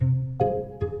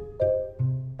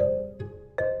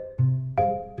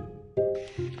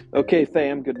Okay,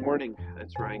 fam, good morning.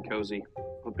 It's Ryan Cozy.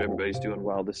 Hope everybody's doing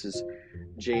well. This is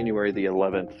January the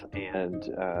 11th,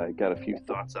 and got a few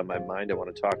thoughts on my mind I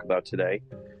want to talk about today.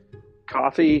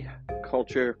 Coffee,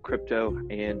 culture, crypto,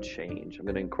 and change. I'm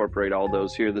going to incorporate all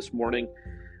those here this morning.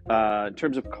 In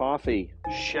terms of coffee,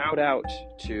 shout out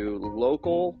to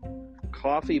local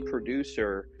coffee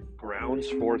producer Grounds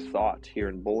for Thought here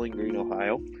in Bowling Green,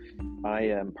 Ohio. I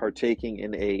am partaking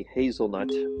in a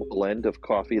hazelnut blend of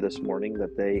coffee this morning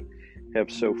that they have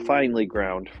so finely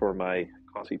ground for my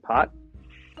coffee pot.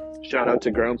 Shout out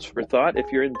to Grounds for Thought.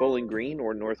 If you're in Bowling Green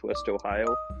or Northwest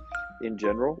Ohio in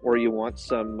general, or you want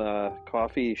some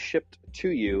coffee shipped to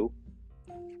you,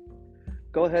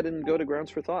 go ahead and go to Grounds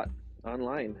for Thought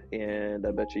online, and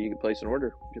I bet you can place an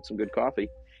order, get some good coffee.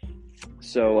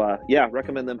 So yeah,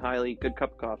 recommend them highly. Good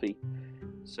cup of coffee.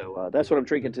 So that's what I'm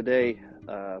drinking today.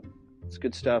 It's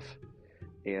good stuff,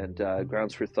 and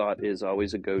Grounds for Thought is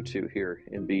always a go-to here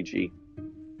in BG.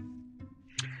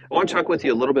 I want to talk with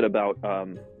you a little bit about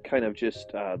kind of just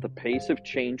the pace of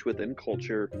change within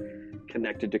culture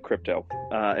connected to crypto,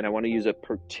 and I want to use a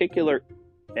particular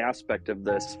aspect of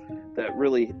this that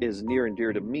really is near and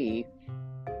dear to me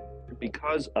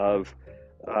because of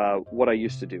what I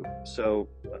used to do. So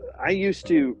I used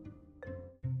to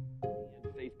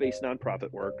faith-based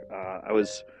nonprofit work.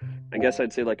 I guess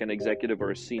I'd say like an executive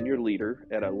or a senior leader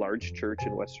at a large church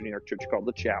in Western New York, church called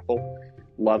the Chapel.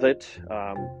 Love it.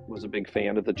 Was a big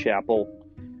fan of the Chapel.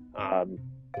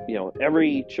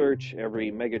 Every church, every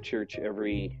mega church,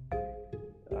 every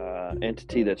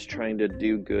entity that's trying to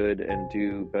do good and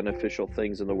do beneficial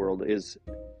things in the world is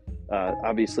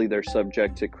obviously they're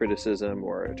subject to criticism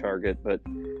or a target, but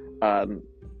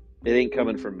it ain't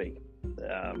coming from me.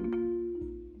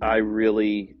 I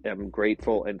really am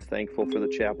grateful and thankful for the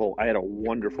Chapel. I had a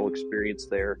wonderful experience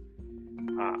there.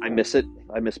 I miss it.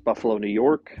 I miss Buffalo, New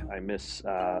York. I miss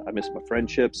my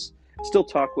friendships. Still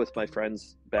talk with my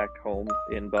friends back home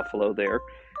in Buffalo there.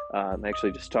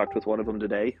 Actually just talked with one of them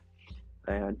today.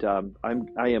 And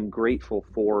I am grateful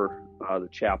for the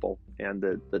Chapel and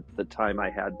the time I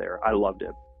had there. I loved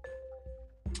it.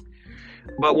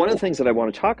 But one of the things that I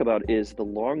want to talk about is the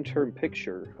long-term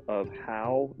picture of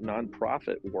how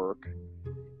nonprofit work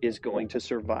is going to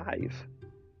survive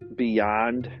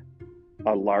beyond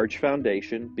a large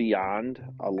foundation, beyond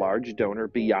a large donor,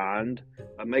 beyond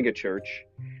a megachurch.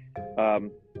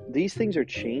 These things are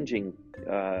changing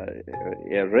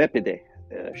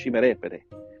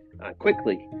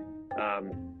quickly.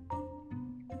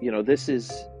 This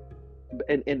is,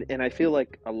 and I feel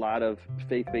like a lot of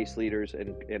faith-based leaders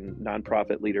and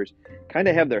nonprofit leaders kind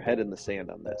of have their head in the sand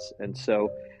on this. And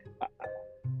so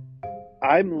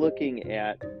I'm looking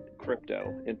at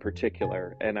crypto in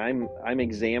particular, and I'm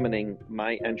examining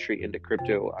my entry into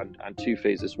crypto on two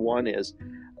phases. One is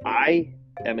I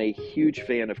am a huge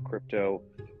fan of crypto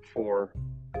for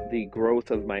the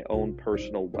growth of my own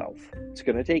personal wealth. It's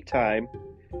going to take time,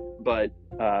 but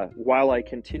while I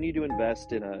continue to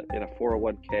invest in a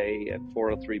 401k and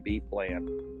 403b plan,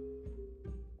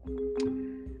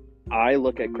 I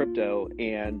look at crypto,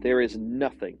 and there is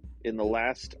nothing in the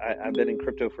last, I've been in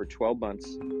crypto for 12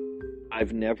 months.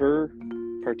 I've never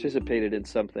participated in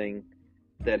something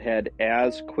that had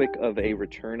as quick of a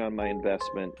return on my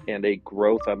investment and a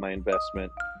growth on my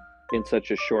investment in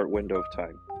such a short window of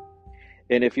time.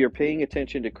 And if you're paying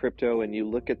attention to crypto and you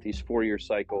look at these 4-year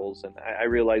cycles, and I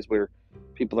realize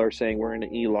people are saying we're in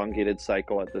an elongated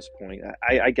cycle at this point.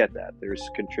 I get that. There's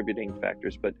contributing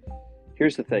factors, but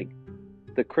here's the thing.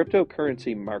 The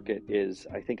cryptocurrency market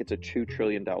I think it's a $2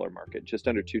 trillion market, just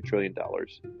under $2 trillion.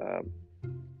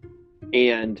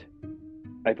 And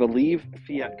I believe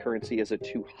fiat currency is a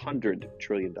 $200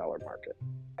 trillion market.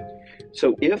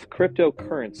 So if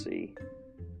cryptocurrency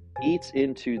eats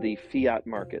into the fiat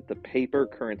market, the paper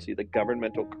currency, the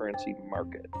governmental currency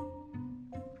market,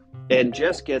 and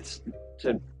just gets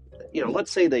to,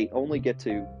 let's say they only get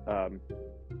to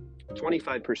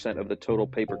 25% of the total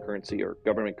paper currency or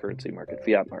government currency market,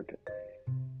 fiat market,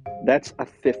 that's a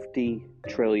 $50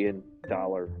 trillion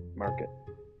market.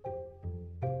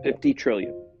 50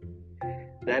 trillion.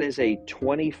 That is a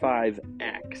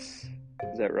 25x. Is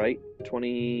that right?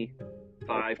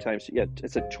 25 times, yeah,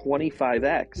 it's a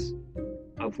 25x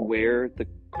of where the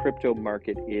crypto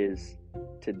market is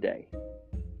today.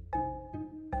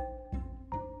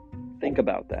 Think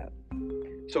about that.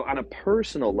 So on a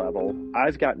personal level,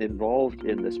 I've gotten involved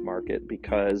in this market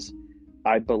because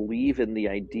I believe in the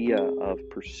idea of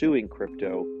pursuing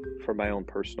crypto for my own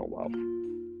personal wealth.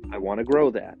 I want to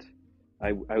grow that.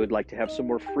 I would like to have some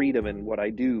more freedom in what I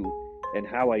do and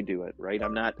how I do it, right?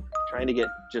 I'm not trying to get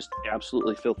just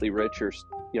absolutely filthy rich or,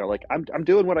 I'm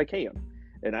doing what I can.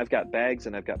 And I've got bags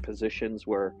and I've got positions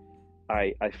where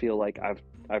I feel like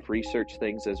I've researched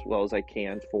things as well as I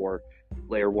can for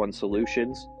layer one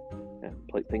solutions, and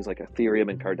things like Ethereum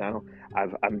and Cardano.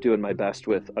 I'm doing my best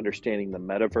with understanding the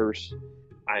metaverse.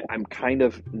 I'm kind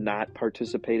of not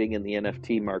participating in the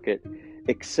NFT market,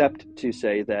 except to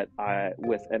say that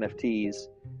with NFTs,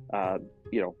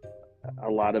 you know, a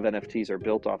lot of NFTs are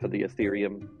built off of the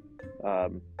Ethereum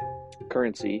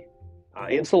currency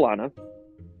and Solana.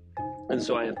 And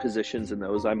so I have positions in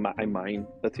those. I mine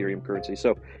Ethereum currency.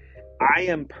 So I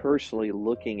am personally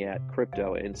looking at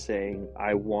crypto and saying,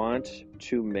 I want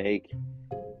to make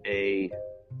a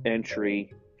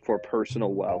entry for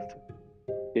personal wealth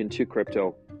into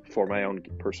crypto for my own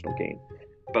personal gain.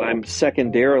 But I'm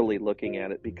secondarily looking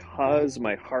at it because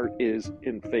my heart is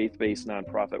in faith-based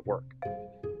nonprofit work.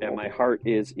 And my heart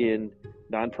is in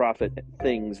nonprofit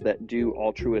things that do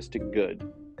altruistic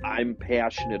good. I'm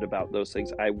passionate about those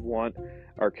things. I want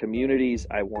our communities,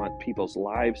 I want people's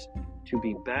lives to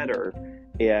be better.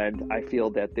 And I feel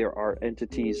that there are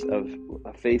entities of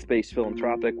faith-based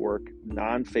philanthropic work,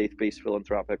 non-faith-based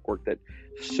philanthropic work that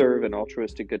serve an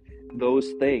altruistic good.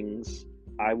 Those things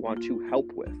I want to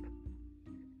help with.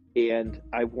 And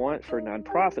I want for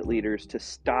nonprofit leaders to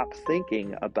stop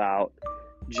thinking about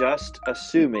just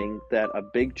assuming that a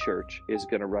big church is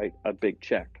going to write a big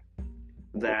check,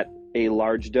 that a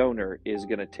large donor is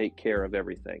going to take care of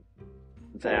everything,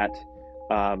 that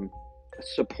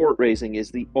support raising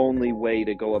is the only way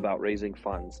to go about raising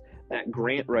funds, that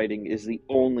grant writing is the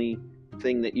only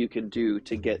thing that you can do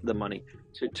to get the money.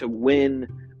 To win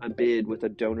a bid with a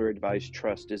donor advised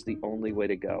trust is the only way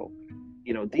to go.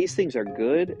 You know, these things are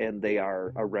good and they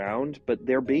are around, but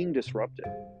they're being disrupted.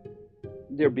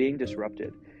 They're being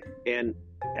disrupted. And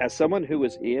as someone who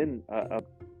was in a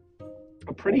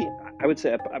pretty, I would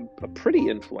say, a pretty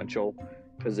influential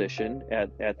position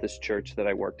at this church that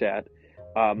I worked at,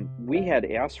 we had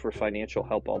asked for financial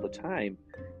help all the time.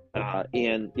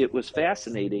 And it was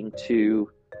fascinating to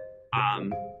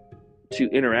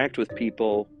interact with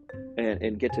people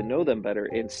and get to know them better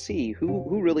and see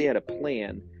who really had a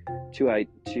plan to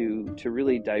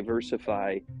really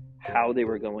diversify how they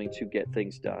were going to get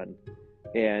things done,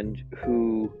 and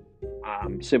who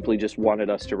simply just wanted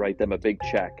us to write them a big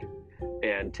check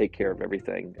and take care of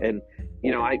everything. And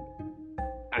you know,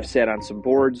 I've sat on some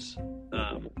boards,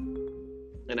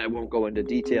 and I won't go into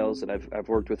details. And I've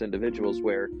worked with individuals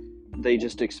where they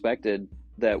just expected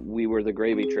that we were the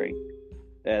gravy train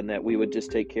and that we would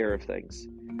just take care of things.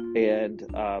 And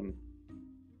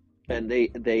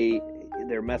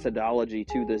their methodology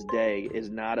to this day is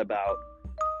not about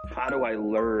how do I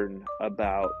learn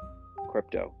about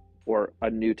crypto or a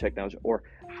new technology, or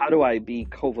how do I be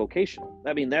co-vocational.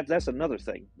 I mean, that's another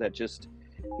thing that just,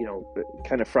 you know,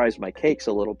 kind of fries my cakes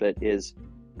a little bit is,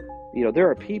 you know, there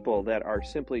are people that are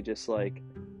simply just like,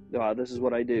 oh, this is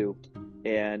what I do.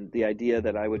 And the idea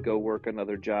that I would go work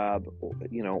another job,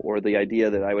 you know, or the idea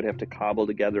that I would have to cobble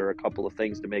together a couple of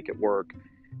things to make it work,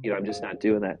 you know, I'm just not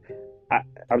doing that.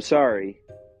 I'm sorry,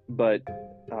 but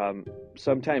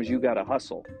sometimes you got to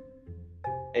hustle.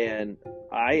 And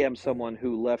I am someone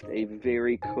who left a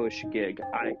very cush gig.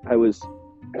 I was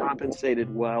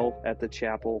compensated well at the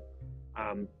chapel.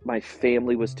 My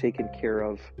family was taken care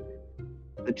of.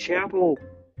 The chapel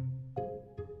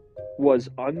was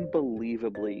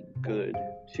unbelievably good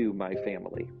to my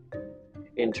family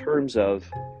in terms of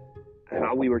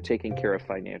how we were taken care of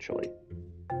financially.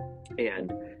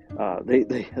 And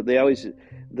they always,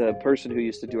 the person who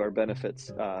used to do our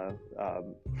benefits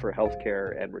for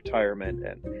healthcare and retirement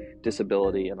and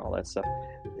disability and all that stuff,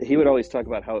 he would always talk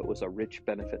about how it was a rich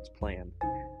benefits plan.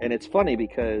 And it's funny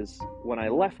because when I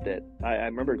left it, I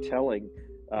remember telling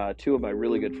two of my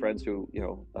really good friends who, you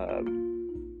know,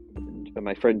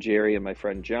 my friend Jerry and my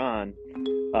friend John,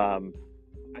 I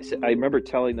remember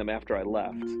telling them after I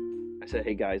left, I said,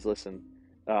 hey guys, listen,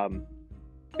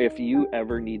 if you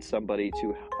ever need somebody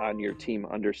to on your team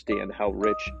understand how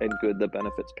rich and good the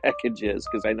benefits package is,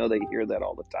 because I know they hear that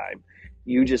all the time,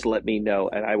 you just let me know,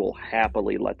 and I will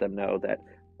happily let them know that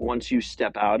once you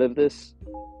step out of this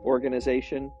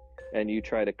organization and you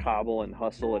try to cobble and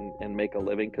hustle and make a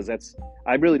living, because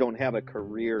I really don't have a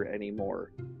career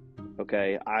anymore.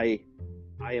 Okay, I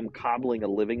am cobbling a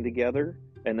living together,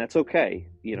 and that's okay.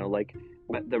 You know, like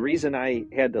the reason I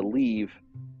had to leave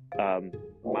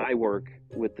my work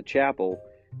with the chapel,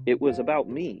 it was about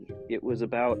me. It was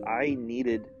about I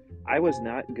was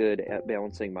not good at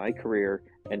balancing my career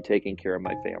and taking care of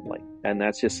my family. And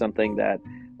that's just something that,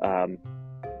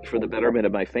 for the betterment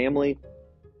of my family,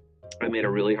 I made a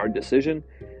really hard decision,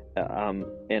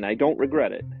 and I don't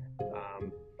regret it.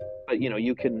 but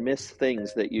you can miss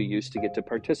things that you used to get to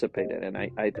participate in, and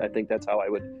I think that's how I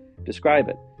would describe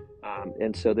it.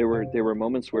 And so there were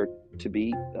moments where, to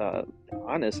be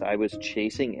honest, I was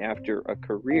chasing after a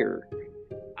career,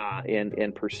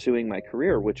 and pursuing my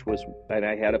career, and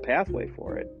I had a pathway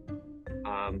for it.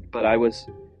 But I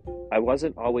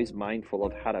wasn't always mindful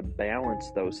of how to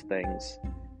balance those things,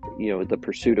 the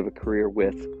pursuit of a career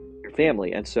with your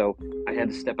family. And so I had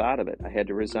to step out of it. I had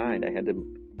to resign. I had to,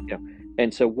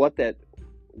 and so what that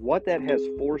has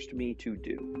forced me to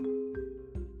do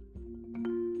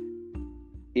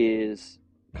is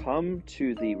come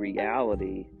to the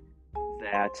reality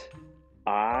that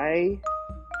I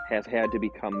have had to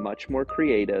become much more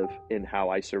creative in how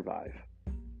I survive.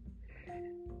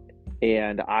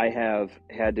 And I have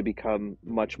had to become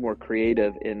much more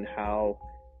creative in how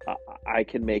I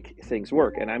can make things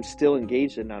work. And I'm still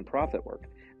engaged in nonprofit work.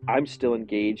 I'm still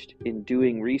engaged in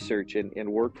doing research and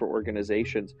work for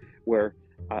organizations where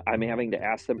I'm having to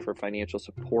ask them for financial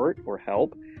support or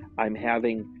help. I'm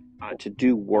having to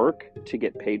do work to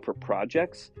get paid for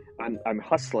projects. I'm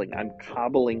hustling. I'm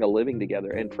cobbling a living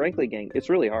together. And frankly, gang, it's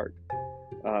really hard.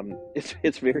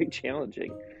 It's very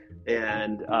challenging.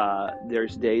 And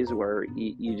there's days where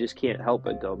you just can't help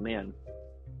but go, man,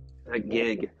 that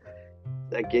gig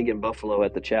in Buffalo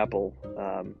at the chapel,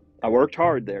 I worked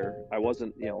hard there. I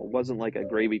wasn't, it wasn't like a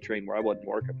gravy train where I wasn't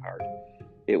working hard.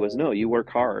 It was, no, you work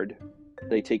hard,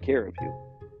 they take care of you.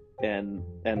 And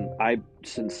I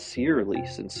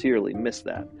sincerely miss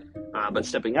that. But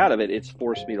stepping out of it, it's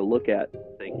forced me to look at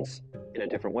things in a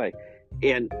different way.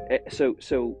 And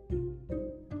so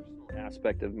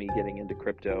aspect of me getting into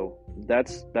crypto,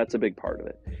 that's a big part of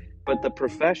it. But the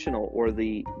professional or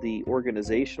the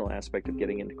organizational aspect of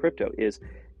getting into crypto is,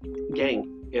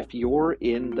 gang, if you're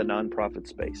in the nonprofit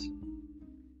space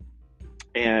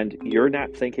and you're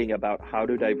not thinking about how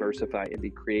to diversify and be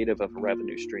creative of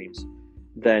revenue streams,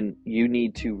 then you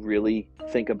need to really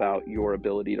think about your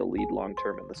ability to lead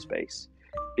long-term in the space.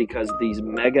 Because these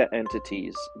mega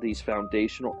entities, these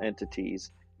foundational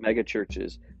entities, mega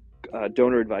churches,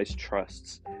 donor-advised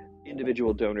trusts,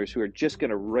 individual donors who are just going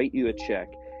to write you a check,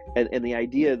 and the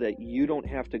idea that you don't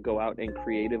have to go out and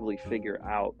creatively figure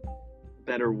out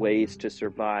better ways to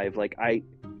survive. Like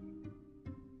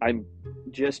I'm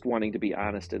just wanting to be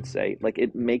honest and say, like,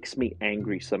 it makes me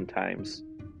angry sometimes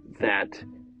that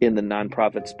in the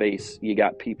nonprofit space, you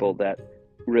got people that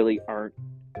really aren't,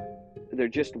 they're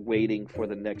just waiting for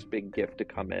the next big gift to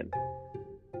come in.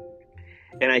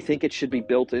 And I think it should be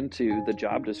built into the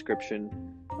job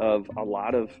description of a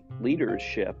lot of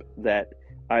leadership that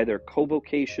either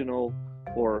co-vocational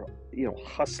or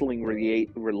hustling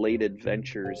related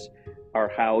ventures are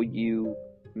how you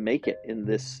make it in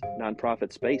this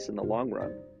nonprofit space in the long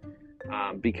run.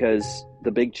 Because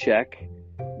the big check,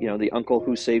 the uncle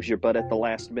who saves your butt at the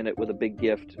last minute with a big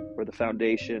gift, or the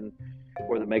foundation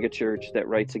or the mega church that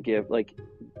writes a gift, like,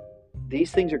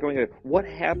 these things are going to, what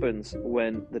happens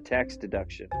when the tax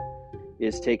deduction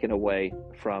is taken away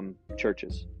from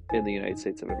churches in the United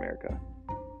States of America?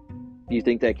 You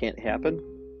think that can't happen?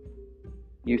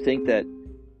 You think that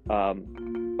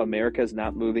America is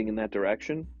not moving in that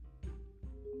direction?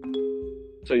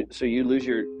 So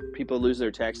people lose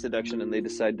their tax deduction and they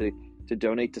decide to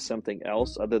donate to something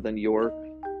else other than your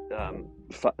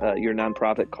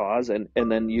nonprofit cause, and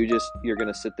then you're going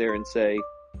to sit there and say,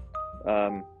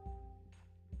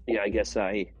 I guess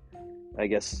I'm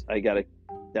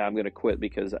going to quit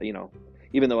because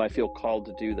even though I feel called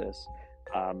to do this,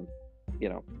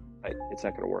 it's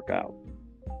not going to work out.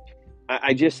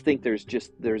 I just think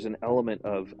there's an element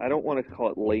of, I don't want to call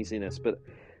it laziness, but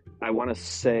I want to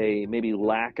say maybe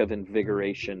lack of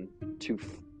invigoration to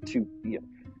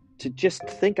just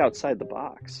think outside the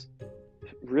box,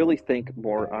 really think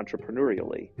more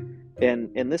entrepreneurially.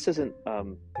 And this isn't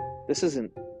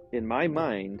in my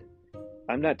mind.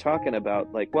 I'm not talking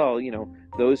about like,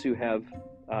 those who have,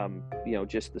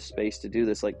 just the space to do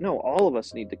this. Like, no, all of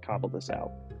us need to cobble this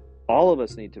out. All of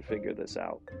us need to figure this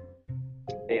out.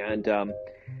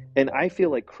 And I feel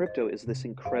like crypto is this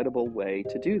incredible way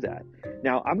to do that.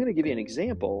 Now, I'm going to give you an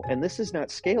example, and this is not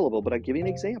scalable, but I'll give you an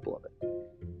example of it.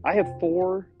 I have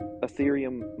 4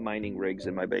 Ethereum mining rigs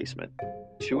in my basement.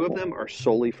 2 of them are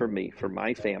solely for me, for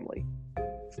my family.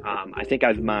 I think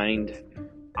I've mined,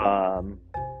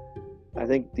 I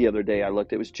think the other day I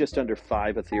looked, it was just under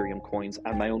 5 Ethereum coins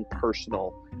on my own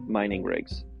personal mining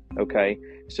rigs. Okay.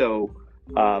 So,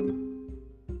 5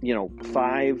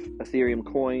 Ethereum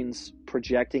coins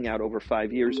projecting out over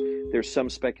 5 years. There's some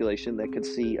speculation that could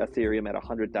see Ethereum at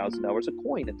 $100,000 a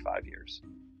coin in 5 years.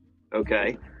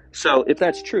 Okay. So if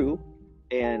that's true,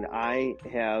 and I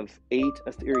have 8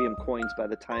 Ethereum coins by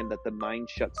the time that the mine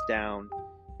shuts down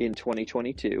in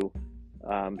 2022,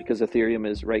 because Ethereum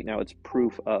is right now, it's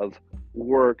proof of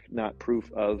work, not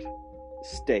proof of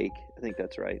stake. I think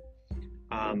that's right.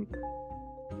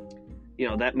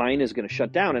 That mine is going to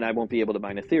shut down and I won't be able to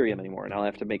mine Ethereum anymore. And I'll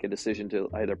have to make a decision to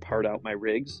either part out my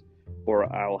rigs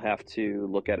or I'll have to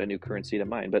look at a new currency to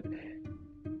mine. But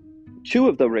 2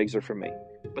 of the rigs are for me.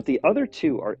 But the other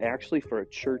 2 are actually for a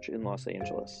church in Los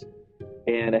Angeles.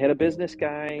 And I had a business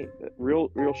guy, real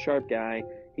sharp guy.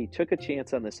 He took a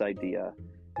chance on this idea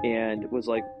and was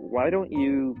like, why don't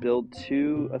you build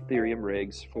 2 Ethereum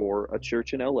rigs for a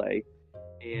church in LA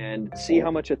and see how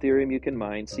much Ethereum you can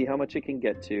mine, see how much it can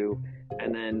get to,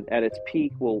 and then at its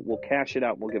peak, we'll cash it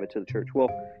out and we'll give it to the church. Well,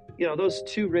 those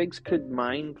 2 rigs could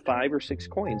mine 5 or 6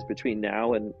 coins between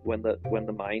now and when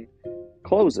the mine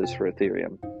closes for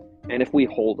Ethereum. And if we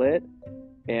hold it,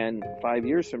 and 5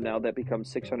 years from now that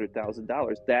becomes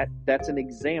 $600,000, that's an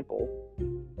example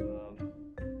of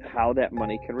how that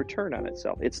money can return on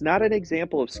itself. It's not an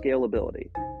example of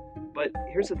scalability, but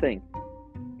here's the thing: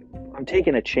 I'm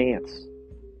taking a chance.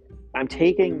 I'm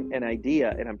taking an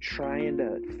idea and I'm trying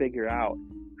to figure out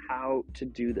how to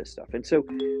do this stuff. And so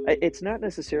it's not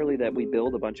necessarily that we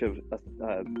build a bunch of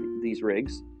these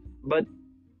rigs, but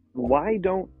why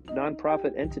don't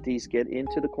nonprofit entities get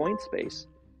into the coin space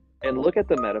and look at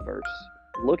the metaverse,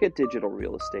 look at digital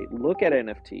real estate, look at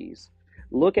NFTs,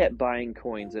 look at buying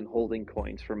coins and holding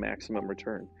coins for maximum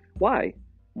return? Why?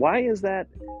 Why is that?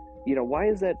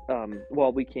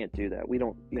 Well, we can't do that. We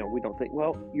don't think,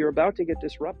 well, you're about to get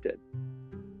disrupted.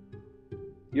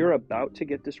 You're about to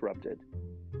get disrupted.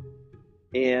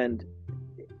 And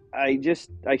I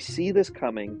see this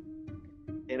coming,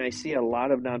 and I see a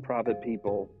lot of nonprofit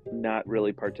people not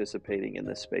really participating in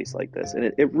this space like this.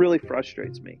 And it really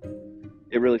frustrates me.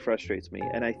 It really frustrates me.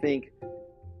 And I think,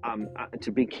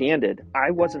 to be candid, I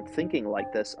wasn't thinking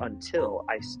like this until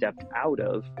I stepped out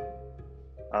of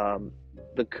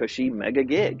the cushy mega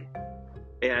gig,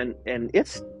 and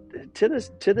it's to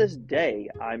this day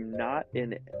I'm not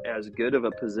in as good of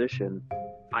a position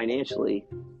financially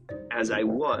as I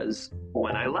was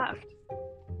when I left,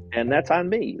 and that's on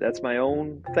me. That's my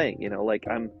own thing, like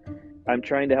I'm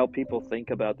trying to help people think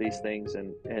about these things,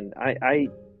 and I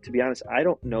to be honest, I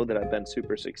don't know that I've been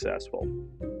super successful,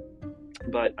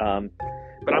 but I'm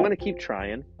going to keep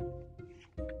trying.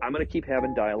 I'm going to keep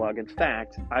having dialogue. In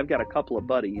fact, I've got a couple of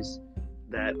buddies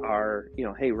that are,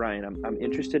 hey, Ryan, I'm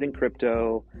interested in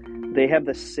crypto. They have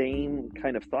the same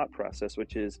kind of thought process,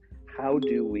 which is, how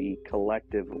do we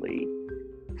collectively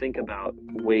think about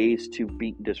ways to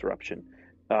beat disruption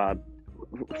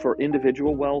for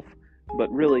individual wealth, but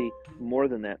really more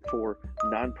than that, for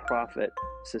nonprofit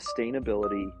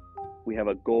sustainability. We have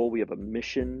a goal, we have a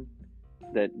mission,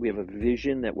 that we have a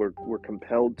vision that we're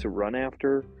compelled to run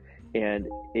after, and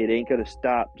it ain't going to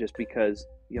stop just because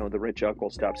the rich uncle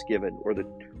stops giving or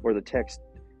the tax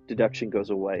deduction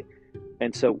goes away.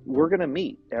 And so we're going to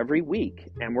meet every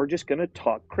week and we're just going to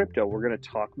talk crypto. We're going to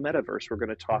talk metaverse. We're going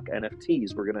to talk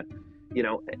NFTs. We're going to,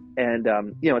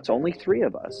 it's only 3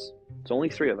 of us. It's only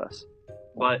 3 of us.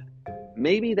 But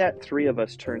maybe that 3 of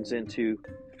us turns into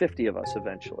 50 of us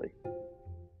eventually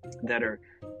that are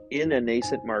in a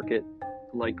nascent market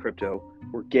like crypto.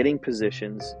 We're getting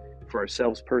positions for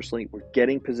ourselves personally. We're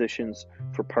getting positions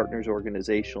for partners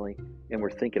organizationally, and we're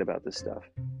thinking about this stuff.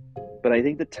 But I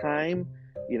think the time,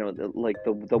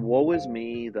 the woe is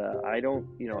me,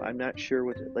 I'm not sure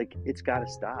what, it's got to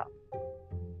stop.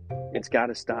 It's got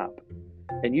to stop.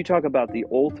 And you talk about the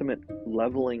ultimate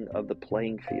leveling of the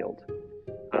playing field.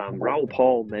 Raoul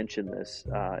Pal mentioned this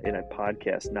in a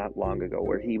podcast not long ago,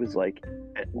 where he was like,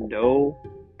 at no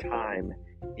time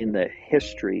in the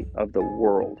history of the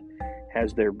world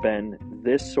has there been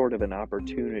this sort of an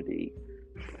opportunity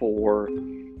for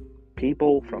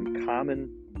people from common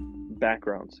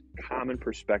backgrounds, common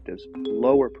perspectives,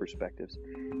 lower perspectives.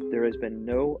 There has been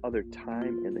no other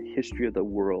time in the history of the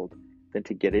world than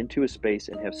to get into a space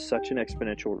and have such an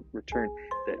exponential return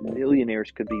that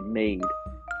millionaires could be made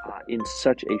in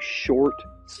such a short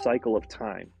cycle of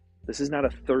time. This is not a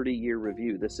 30-year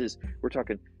review. We're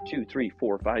talking 2, 3,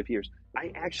 4, 5 years.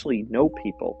 I actually know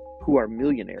people who are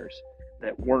millionaires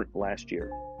that weren't last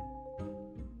year.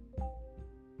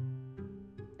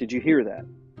 Did you hear that?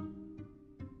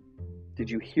 Did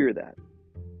you hear that?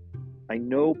 I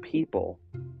know people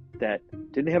that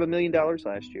didn't have $1 million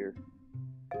last year,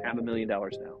 have $1 million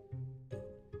now.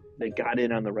 They got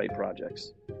in on the right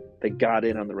projects. They got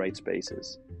in on the right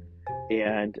spaces.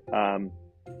 And,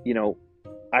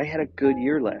 I had a good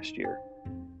year last year.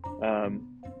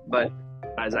 But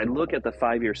as I look at the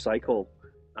 5-year cycle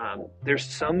there's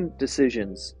some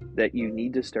decisions that you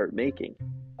need to start making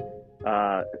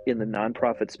in the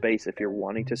nonprofit space if you're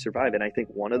wanting to survive. And I think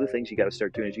one of the things you got to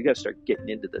start doing is you got to start getting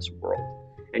into this world,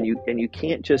 and you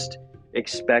can't just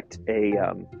expect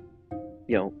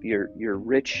your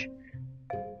rich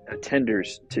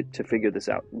attenders to figure this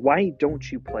out. Why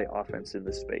don't you play offense in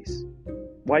this space?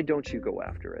 Why don't you go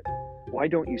after it? Why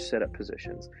don't you set up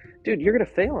positions? Dude, you're going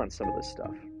to fail on some of this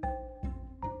stuff.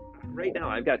 Right now,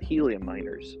 I've got helium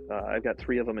miners. I've got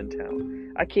 3 of them in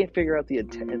town. I can't figure out the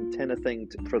antenna thing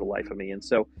for the life of me, and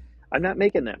so I'm not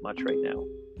making that much right now.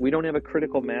 We don't have a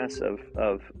critical mass of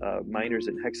miners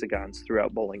and hexagons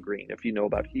throughout Bowling Green, if you know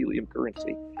about helium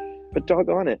currency. But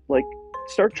doggone it, like,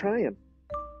 start trying.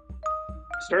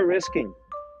 Start risking.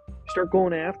 Start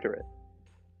going after it.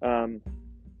 One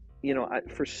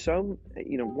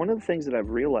of the things that I've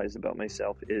realized about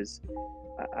myself is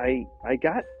I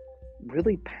got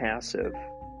really passive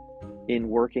in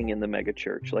working in the mega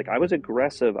church. Like, I was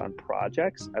aggressive on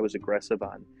projects. I was aggressive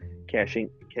on casting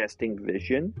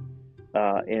vision,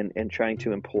 and trying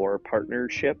to implore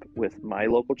partnership with my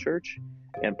local church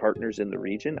and partners in the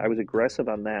region. I was aggressive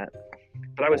on that,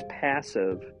 but I was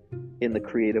passive in the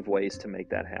creative ways to make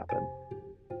that happen.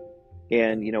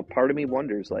 And, part of me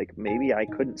wonders, like, maybe I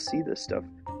couldn't see this stuff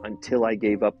until I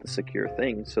gave up the secure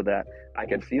thing so that I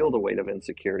could feel the weight of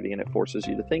insecurity, and it forces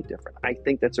you to think different. I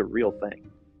think that's a real thing.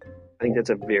 I think that's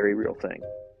a very real thing.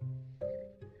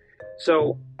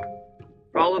 So,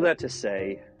 all of that to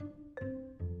say,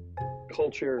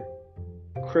 culture,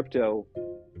 crypto,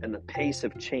 and the pace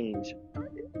of change,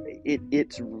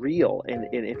 it's real. And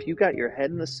if you got your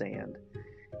head in the sand,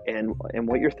 and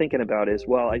what you're thinking about is,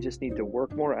 well, I just need to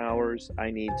work more hours. I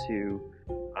need to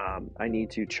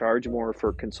charge more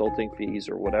for consulting fees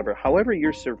or whatever. However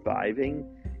you're surviving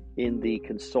in the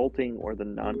consulting or the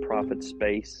nonprofit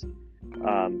space,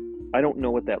 I don't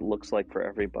know what that looks like for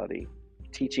everybody.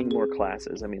 Teaching more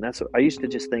classes. I mean, that's what I used to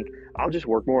just think, I'll just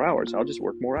work more hours. I'll just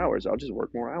work more hours. I'll just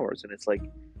work more hours. And it's like,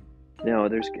 no,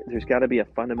 there's got to be a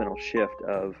fundamental shift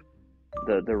of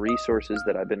the resources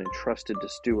that I've been entrusted to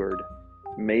steward.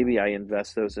 Maybe I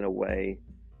invest those in a way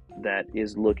that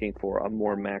is looking for a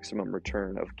more maximum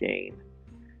return of gain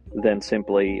than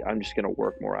simply, I'm just going to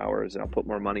work more hours and I'll put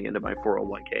more money into my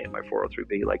 401k and my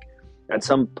 403b. Like, at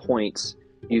some points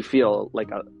you feel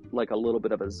like a little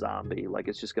bit of a zombie, like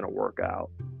it's just going to work out.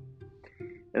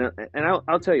 And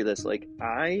I'll tell you this, like,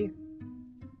 I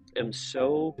am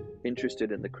so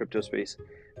interested in the crypto space.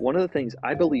 One of the things,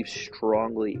 I believe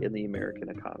strongly in the American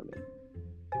economy.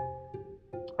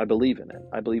 I believe in it.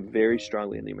 I believe very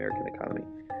strongly in the American economy.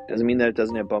 Doesn't mean that it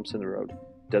doesn't have bumps in the road.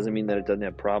 Doesn't mean that it doesn't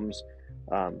have problems.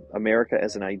 America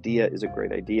as an idea is a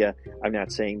great idea. I'm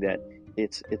not saying that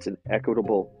it's an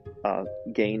equitable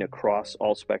gain across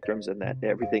all spectrums and that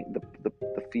everything,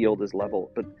 the field is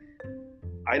level. But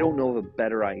I don't know of a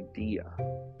better idea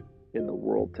in the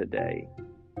world today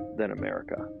than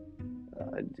America,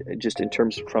 just in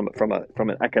terms from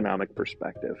an economic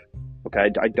perspective. Okay,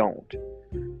 I don't.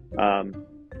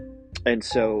 And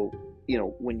so,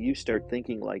 when you start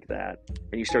thinking like that,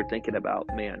 and you start thinking about,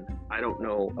 man, I don't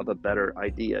know of a better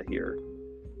idea here,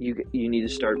 you need to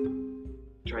start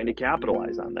trying to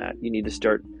capitalize on that. You need to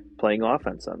start playing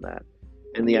offense on that.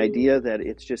 And the idea that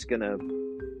it's just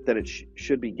that it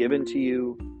should be given to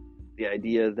you, the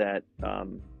idea that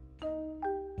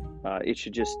it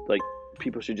should just, like,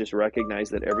 people should just recognize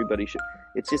that everybody should,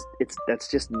 that's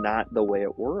just not the way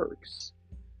it works.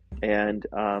 And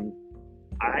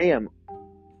I am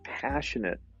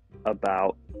passionate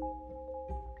about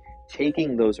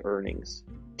taking those earnings,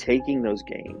 taking those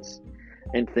gains,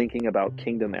 and thinking about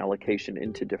kingdom allocation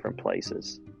into different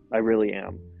places. I really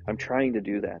am. I'm trying to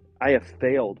do that. I have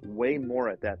failed way more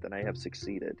at that than I have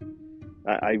succeeded.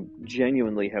 I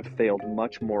genuinely have failed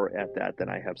much more at that than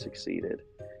I have succeeded.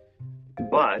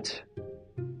 But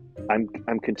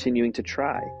I'm continuing to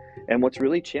try. And what's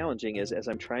really challenging is, as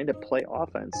I'm trying to play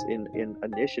offense in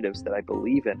initiatives that I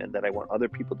believe in and that I want other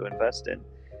people to invest in,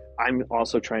 I'm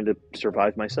also trying to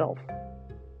survive myself.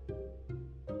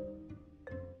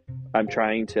 I'm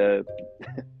trying to,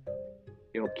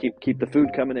 keep the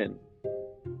food coming in,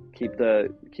 keep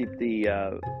the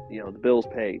the bills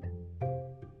paid,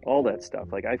 all that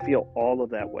stuff. Like, I feel all of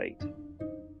that weight,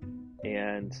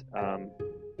 and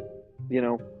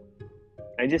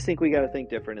I just think we got to think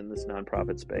different in this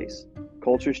nonprofit space.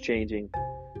 Culture's changing.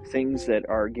 Things that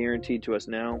are guaranteed to us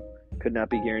now could not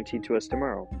be guaranteed to us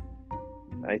tomorrow.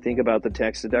 I think about the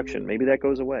tax deduction. Maybe that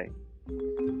goes away.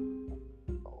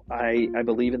 I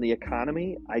believe in the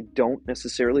economy. I don't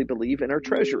necessarily believe in our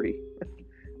treasury.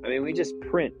 I mean, we just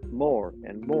print more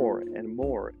and more and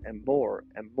more and more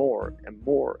and more and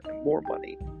more and more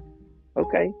money.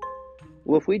 Okay.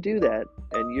 Well, if we do that,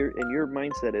 and your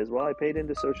mindset is, well, I paid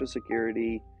into Social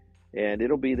Security, and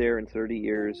it'll be there in 30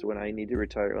 years when I need to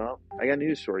retire. Well, I got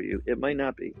news for you. It might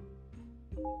not be.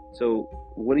 So,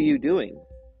 what are you doing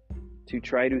to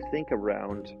try to think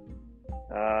around?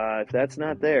 If that's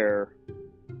not there,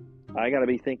 I got to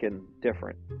be thinking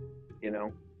different. You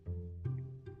know,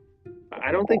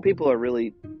 I don't think people are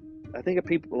really. I think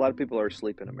a lot of people are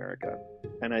asleep in America,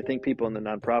 and I think people in the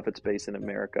nonprofit space in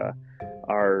America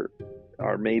are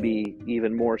maybe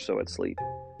even more so asleep.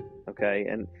 Okay,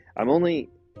 and I'm only.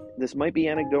 This might be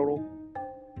anecdotal,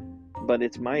 but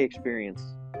it's my experience.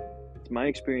 It's my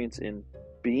experience in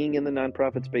being in the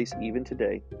nonprofit space even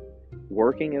today,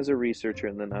 working as a researcher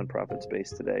in the nonprofit space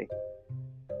today,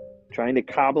 trying to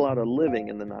cobble out a living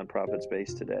in the nonprofit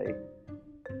space today,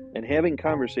 and having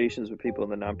conversations with people in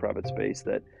the nonprofit space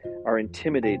that are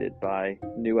intimidated by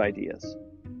new ideas.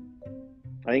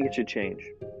 I think it should change.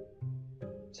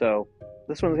 So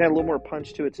this one's got a little more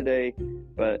punch to it today,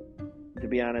 but to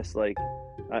be honest, like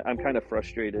I'm kind of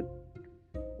frustrated.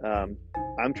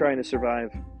 I'm trying to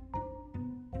survive.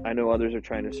 I know others are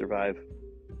trying to survive.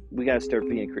 We got to start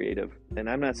being creative. And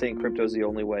I'm not saying crypto's the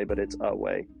only way, but it's a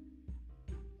way.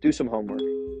 Do some homework.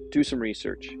 Do some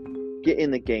research. Get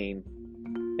in the game.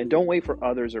 And don't wait for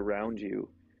others around you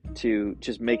to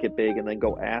just make it big and then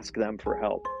go ask them for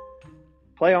help.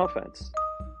 Play offense.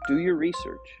 Do your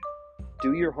research.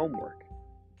 Do your homework.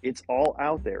 It's all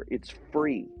out there. It's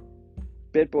free.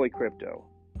 BitBoy Crypto,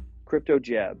 Crypto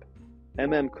Jeb,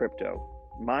 Crypto,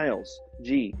 Miles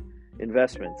G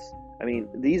Investments. I mean,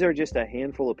 these are just a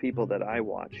handful of people that I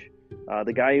watch.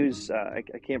 The guy who's, I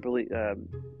can't believe,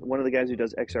 one of the guys who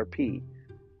does XRP,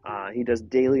 he does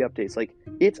daily updates. Like,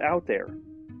 it's out there.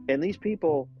 And these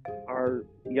people are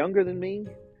younger than me.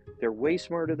 They're way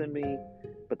smarter than me,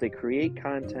 but they create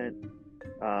content.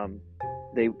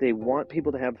 They want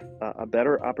people to have a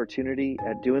better opportunity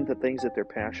at doing the things that they're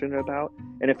passionate about.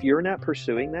 And if you're not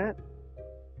pursuing that,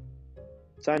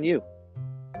 it's on you.